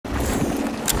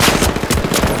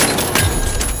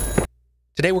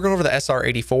Today we're going over the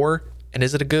SR-84, and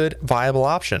is it a good, viable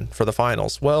option for the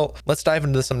finals? Well, let's dive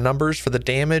into some numbers for the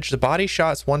damage. The body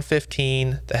shot's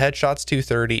 115, the headshot's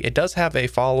 230. It does have a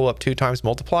follow-up 2x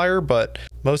multiplier, but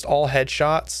most all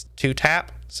headshots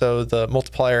 2-tap, so the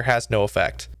multiplier has no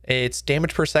effect. Its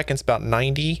damage per second's about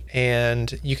 90,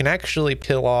 and you can actually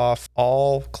kill off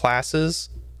all classes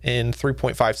in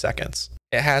 3.5 seconds.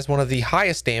 It has one of the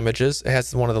highest damages. It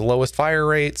has one of the lowest fire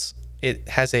rates. It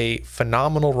has a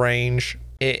phenomenal range.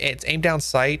 Its aim down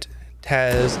sight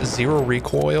has 0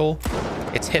 recoil.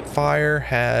 Its hip fire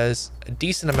has a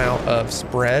decent amount of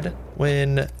spread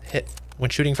when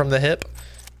shooting from the hip,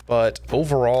 but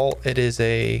overall it is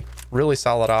a really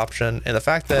solid option. And the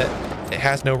fact that it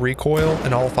has no recoil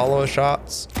and all follow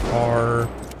shots are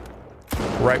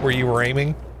right where you were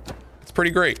aiming, it's pretty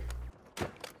great.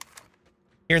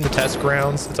 Here in the test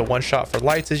grounds, it's a one shot for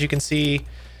lights. As you can see,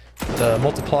 the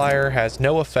multiplier has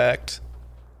no effect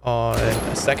on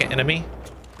a second enemy.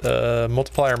 The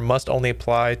multiplier must only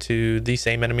apply to the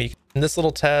same enemy. In this little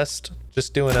test,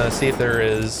 just doing a see if there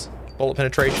is bullet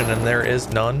penetration, and there is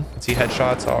none. See,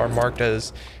 headshots are marked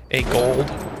as a gold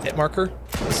hit marker.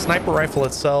 The sniper rifle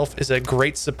itself is a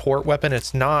great support weapon.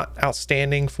 It's not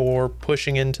outstanding for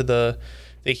pushing into the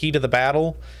heat of the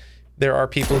battle. There are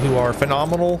people who are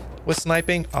phenomenal with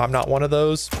sniping. I'm not one of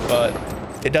those, but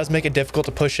it does make it difficult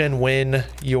to push in when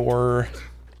you are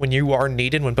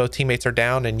needed, when both teammates are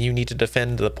down and you need to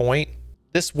defend the point.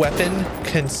 This weapon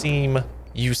can seem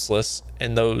useless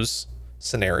in those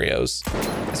scenarios.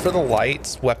 As for the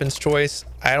lights weapons choice,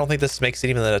 I don't think this makes it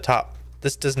even in the top.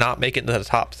 This does not make it into the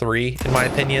top 3, in my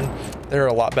opinion. There are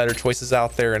a lot better choices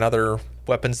out there and other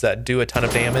weapons that do a ton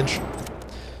of damage.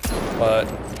 But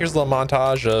here's a little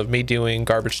montage of me doing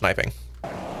garbage sniping.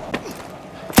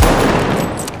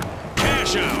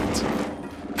 Cash out.